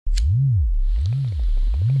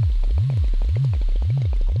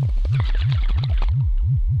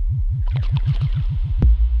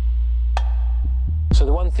So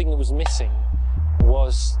the one thing that was missing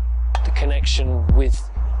was the connection with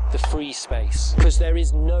the free space, because there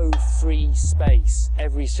is no free space.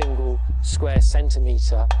 Every single square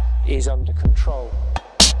centimetre is under control.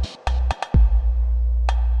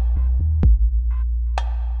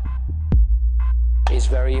 It's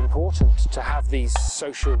very important to have these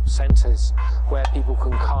social centres where people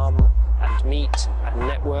can come and meet and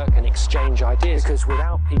network and exchange ideas, because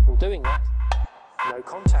without people doing that, no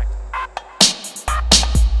contact.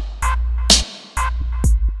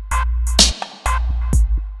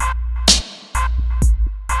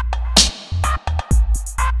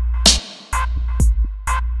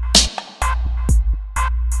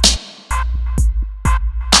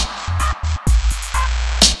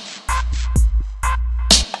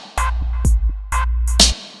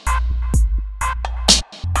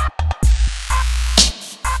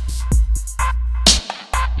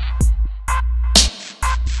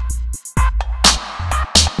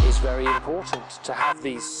 Very important to have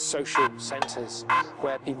these social centres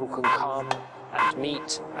where people can come and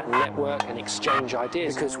meet and network and exchange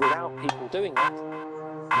ideas, because without people doing that,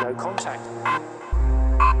 no contact.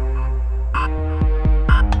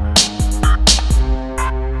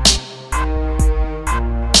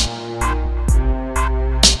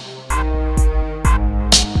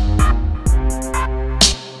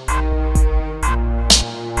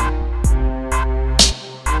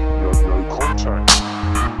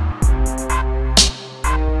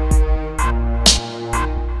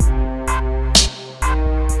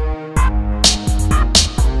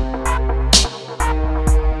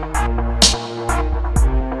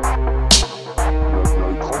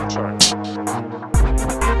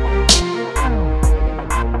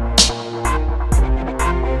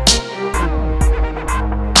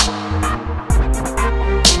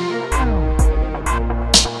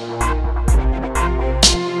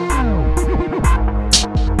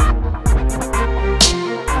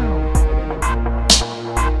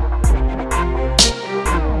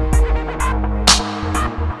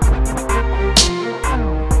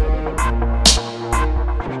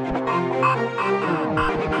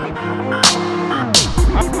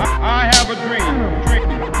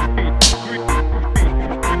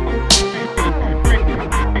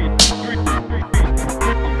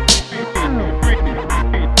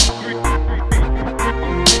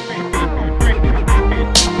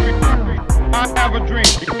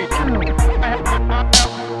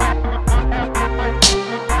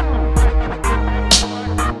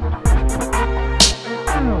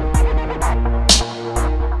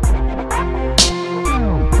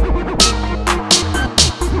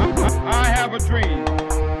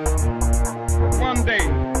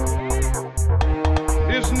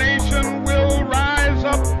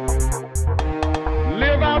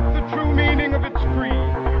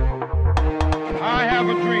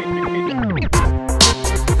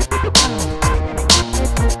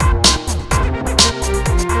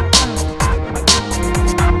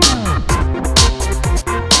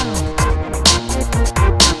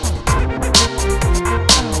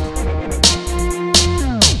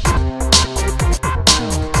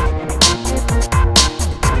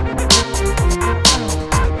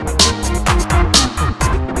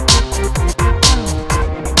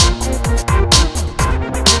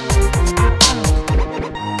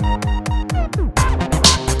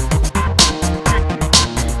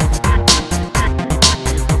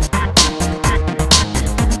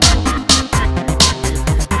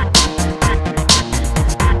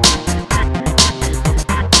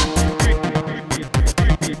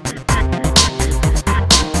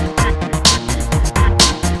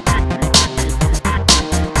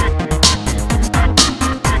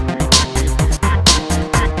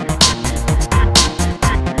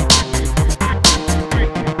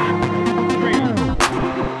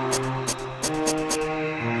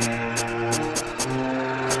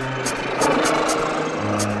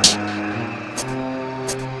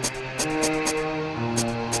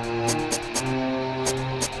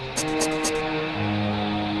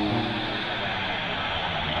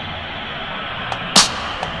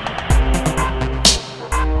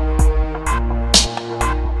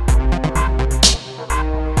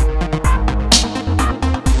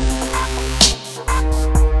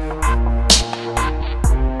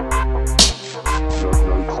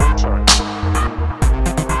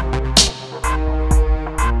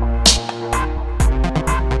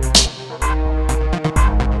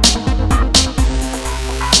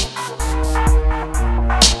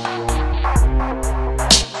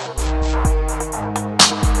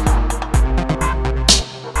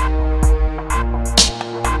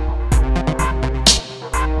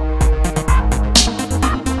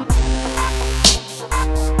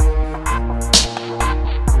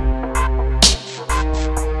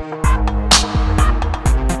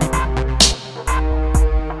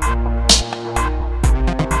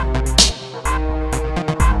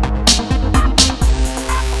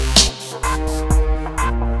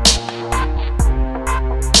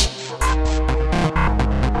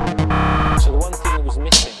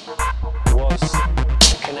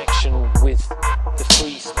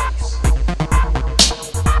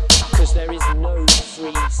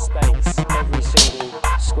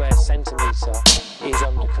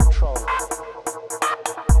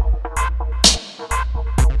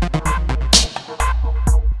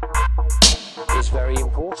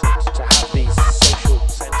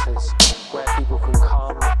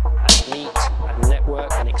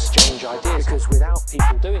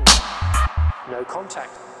 no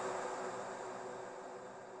contact.